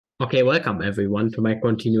Okay, welcome everyone to my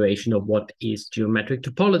continuation of what is geometric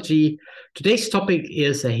topology. Today's topic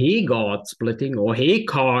is a Heegaard splitting or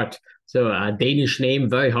Heegaard. So a Danish name,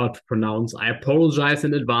 very hard to pronounce. I apologize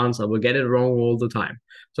in advance. I will get it wrong all the time.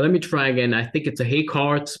 So let me try again. I think it's a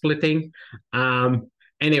Heegaard splitting. So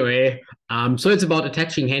it's about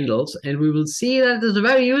attaching handles, and we will see that it's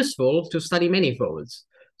very useful to study manifolds.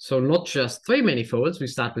 So not just three manifolds, we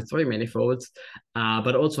start with three manifolds,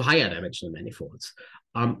 but also higher dimensional manifolds.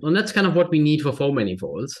 And that's kind of what we need for four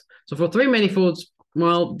manifolds. So for three manifolds,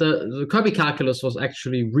 well, the Kirby calculus was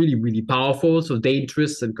actually really, really powerful. So Dane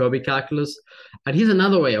twists and Kirby calculus. And here's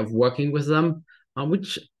another way of working with them,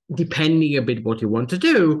 which, depending a bit what you want to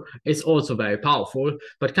do, is also very powerful.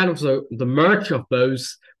 But kind of the merge of both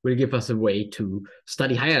will give us a way to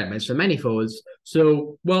study higher dimensional manifolds.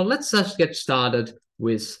 So, well, let's just get started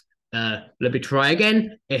with, let me try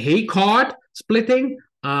again, a Heegaard splitting.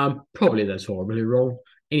 Probably that's horribly wrong.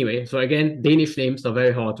 Anyway, so again, Danish names are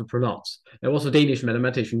very hard to pronounce. There was a Danish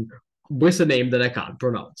mathematician with a name that I can't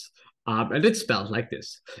pronounce. And it's spelled like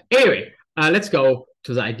this. Anyway, let's go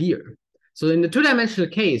to the idea. So in the two-dimensional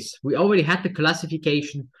case, we already had the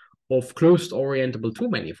classification of closed orientable two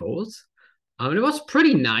manifolds. It was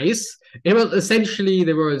pretty nice. They were essentially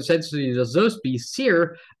just those pieces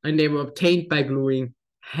here, and they were obtained by gluing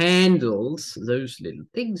handles, those little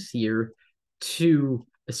things here, to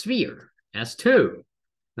a sphere, S2,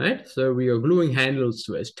 right? So we are gluing handles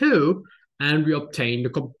to S2, and we obtain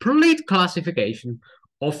the complete classification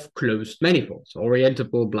of closed manifolds,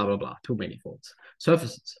 orientable, blah, blah, blah, two manifolds,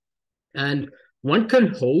 surfaces. And one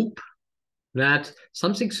can hope that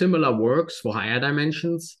something similar works for higher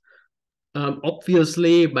dimensions.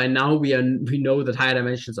 Obviously, by now we know that higher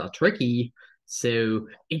dimensions are tricky, so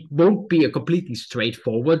it won't be a completely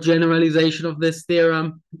straightforward generalization of this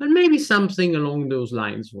theorem, but maybe something along those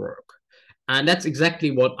lines work. And that's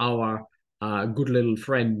exactly what our good little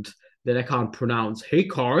friend that I can't pronounce,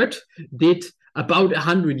 Heegaard, did about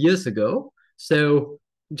 100 years ago. So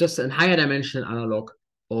just a higher dimension analog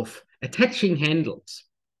of attaching handles.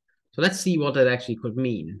 So let's see what that actually could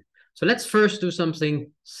mean. So let's first do something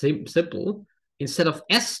simple. Instead of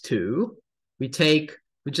S2, we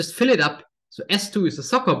just fill it up. So S2 is a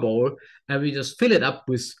soccer ball, and we just fill it up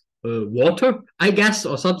with water, I guess,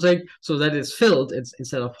 or something, so that it's filled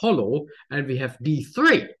instead of hollow. And we have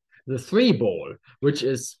D3, the three ball, which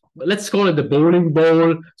is, let's call it the bowling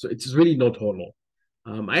ball. So it's really not hollow.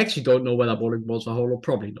 I actually don't know whether bowling balls are hollow,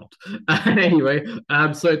 probably not. Anyway,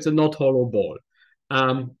 so it's a not hollow ball.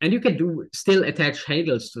 And you can still attach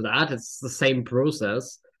handles to that. It's the same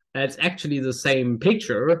process. It's actually the same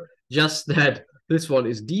picture, just that this one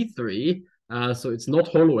is D3, so it's not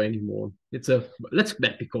hollow anymore. Let's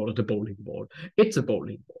call it a bowling ball. It's a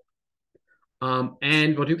bowling ball.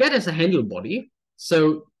 And what you get is a handle body.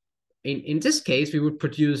 So in this case, we would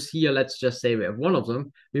produce here, let's just say we have one of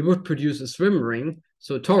them, we would produce a swim ring,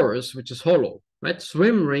 so a torus, which is hollow, right?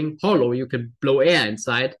 Swim ring, hollow, you can blow air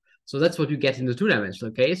inside. So that's what you get in the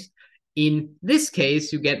two-dimensional case. In this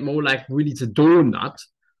case, you get more like really the donut.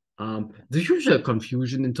 The usual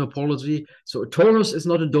confusion in topology. So a torus is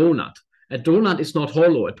not a donut. A donut is not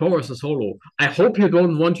hollow. A torus is hollow. I hope you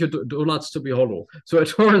don't want your donuts to be hollow. So a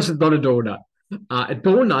torus is not a donut. A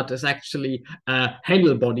donut is actually a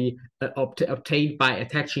handle body obtained by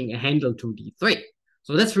attaching a handle to D3.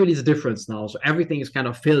 So that's really the difference now. So everything is kind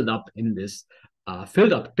of filled up in this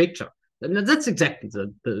filled up picture. And that's exactly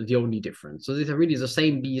the only difference. So these are really the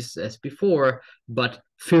same beasts as before, but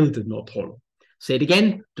filled and not hollow. Say it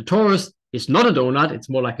again, the torus is not a donut, it's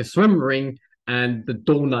more like a swim ring, and the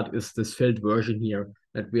donut is this filled version here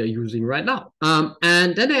that we are using right now.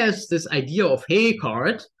 And then there's this idea of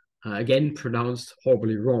Heegaard, again pronounced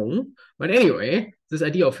horribly wrong, but anyway, this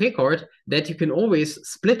idea of Heegaard that you can always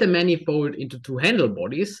split a manifold into two handle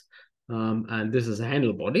bodies, and this is a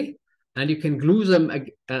handle body, and you can glue them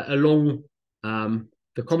along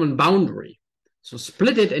the common boundary. So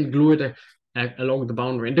split it and glue it along the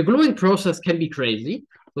boundary. And the gluing process can be crazy.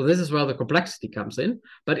 So this is where the complexity comes in.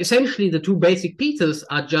 But essentially, the two basic pieces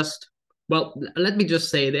are just, well, let me just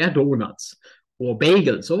say they are donuts or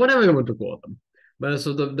bagels or whatever you want to call them. But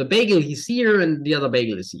so the bagel is here and the other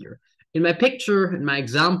bagel is here. In my picture, in my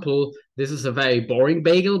example, this is a very boring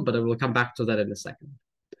bagel, but I will come back to that in a second.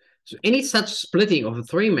 So any such splitting of a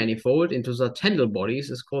three manifold into the handle bodies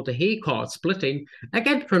is called a Heegaard splitting,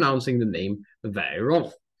 again pronouncing the name very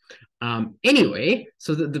wrong. Anyway,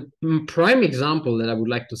 so the prime example that I would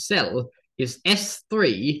like to sell is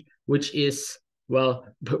S3, which is, well,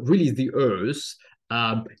 really the Earth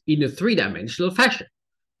in a three-dimensional fashion.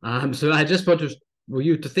 So I just want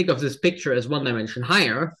you to think of this picture as one dimension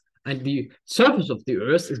higher, and the surface of the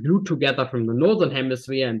Earth is glued together from the northern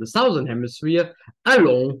hemisphere and the southern hemisphere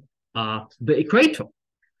along the equator.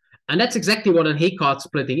 And that's exactly what a Heegaard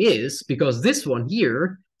splitting is, because this one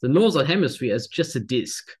here, the northern hemisphere, is just a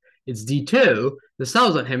disk. It's D2. The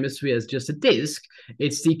southern hemisphere is just a disk.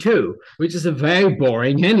 It's D2, which is a very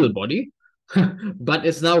boring handle body, but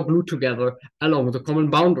it's now glued together along the common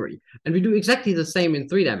boundary. And we do exactly the same in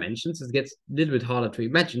 3 dimensions. It gets a little bit harder to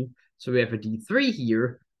imagine. So we have a D3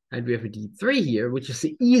 here, and we have a D3 here, which is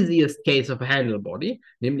the easiest case of a handle body,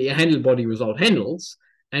 namely a handle body without handles,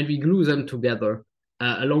 and we glue them together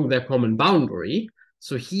along their common boundary.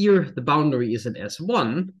 So here the boundary is an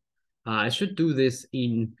S1. I should do this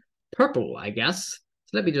in purple, I guess.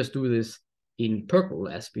 So let me just do this in purple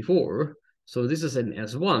as before. So this is an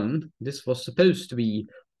S1. This was supposed to be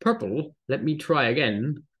purple. Let me try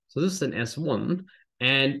again. So this is an S1.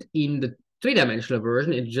 And in the 3-dimensional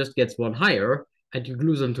version, it just gets one higher, and you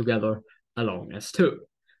glue them together along S2.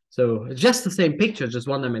 So just the same picture, just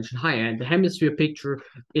 1 dimension higher. And the hemisphere picture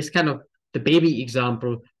is kind of the baby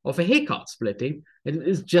example of a Heegaard splitting. It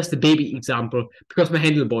is just a baby example because my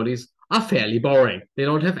handle bodies are fairly boring. They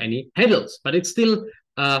don't have any handles, but it's still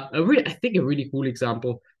I think a really cool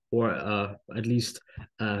example, or at least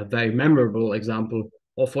a very memorable example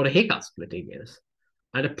of what a Heegaard splitting is.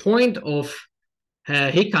 And the point of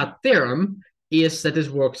Heegaard theorem is that this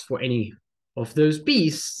works for any of those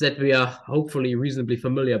beasts that we are hopefully reasonably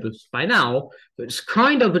familiar with by now. So it's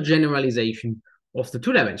kind of a generalization of the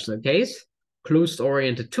 2-dimensional case,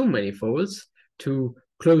 closed-oriented 2 manifolds to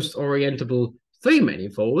closed-orientable 3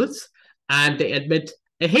 manifolds, and they admit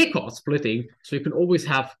a Heegaard splitting, so you can always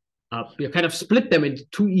have you kind of split them into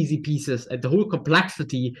 2 easy pieces, and the whole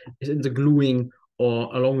complexity is in the gluing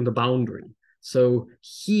or along the boundary. So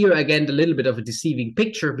here again, a little bit of a deceiving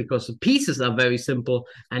picture because the pieces are very simple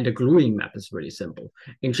and the gluing map is really simple.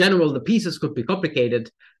 In general, the pieces could be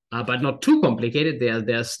complicated, but not too complicated.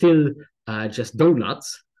 They're still just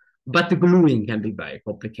donuts, but the gluing can be very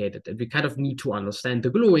complicated, and we kind of need to understand the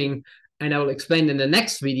gluing. And I will explain in the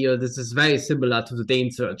next video. This is very similar to the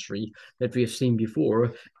Dane surgery that we have seen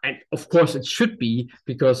before, and of course it should be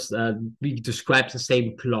because we describe the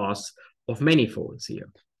same class of manifolds here.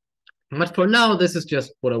 But for now, this is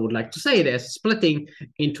just what I would like to say. There's splitting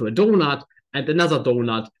into a donut and another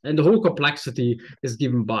donut, and the whole complexity is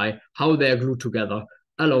given by how they are glued together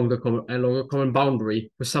along a common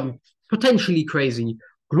boundary with some potentially crazy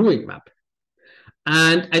gluing map.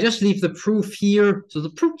 And I just leave the proof here. So the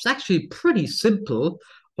proof is actually pretty simple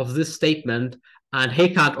of this statement, and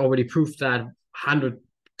Heegaard already proved that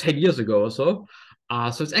 110 years ago or so.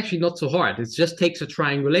 So it's actually not so hard. It just takes a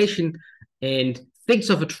triangulation and thinks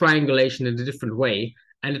of a triangulation in a different way.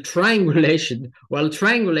 And a triangulation, well, a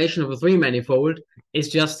triangulation of a 3 manifold is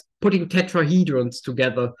just putting tetrahedrons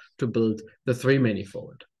together to build the 3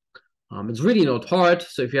 manifold. It's really not hard.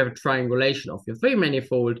 So if you have a triangulation of your 3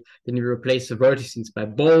 manifold, then you replace the vertices by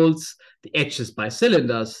bolts, the edges by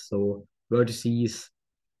cylinders, so vertices,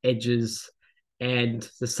 edges, and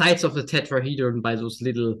the sides of the tetrahedron by those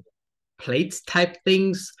little plates type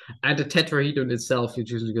things, and the tetrahedron itself, you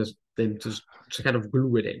usually just kind of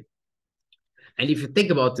glue it in. And if you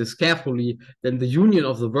think about this carefully, then the union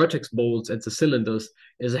of the vertex bolts and the cylinders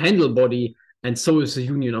is a handle body, and so is the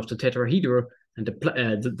union of the tetrahedron and the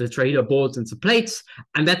tetrahedral bolts and the plates,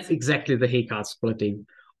 and that's exactly the Heegaard splitting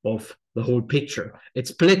of the whole picture. It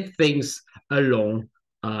split things along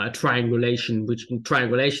triangulation, which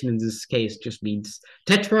triangulation in this case just means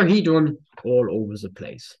tetrahedron all over the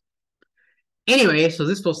place. Anyway, so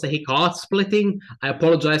this was the Heegaard splitting. I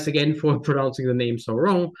apologize again for pronouncing the name so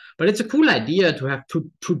wrong, but it's a cool idea to have two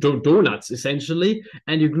donuts, essentially,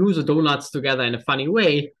 and you glue the donuts together in a funny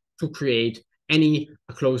way to create any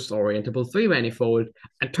closed orientable 3 manifold,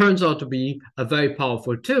 and turns out to be a very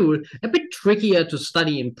powerful tool, a bit trickier to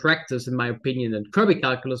study in practice, in my opinion, than Kirby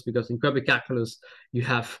calculus, because in Kirby calculus, you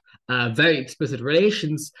have very explicit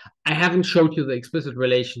relations. I haven't showed you the explicit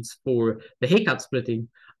relations for the Heegaard splitting,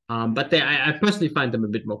 but I personally find them a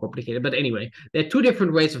bit more complicated. But anyway, there are 2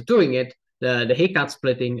 different ways of doing it, the Heegaard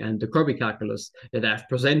splitting and the Kirby calculus that I've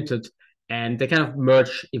presented, and they kind of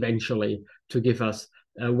merge eventually to give us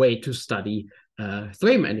a way to study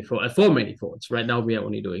 4 manifolds. Right now, we are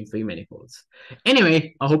only doing 3 manifolds.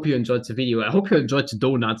 Anyway, I hope you enjoyed the video. I hope you enjoyed the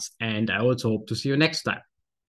donuts, and I also hope to see you next time.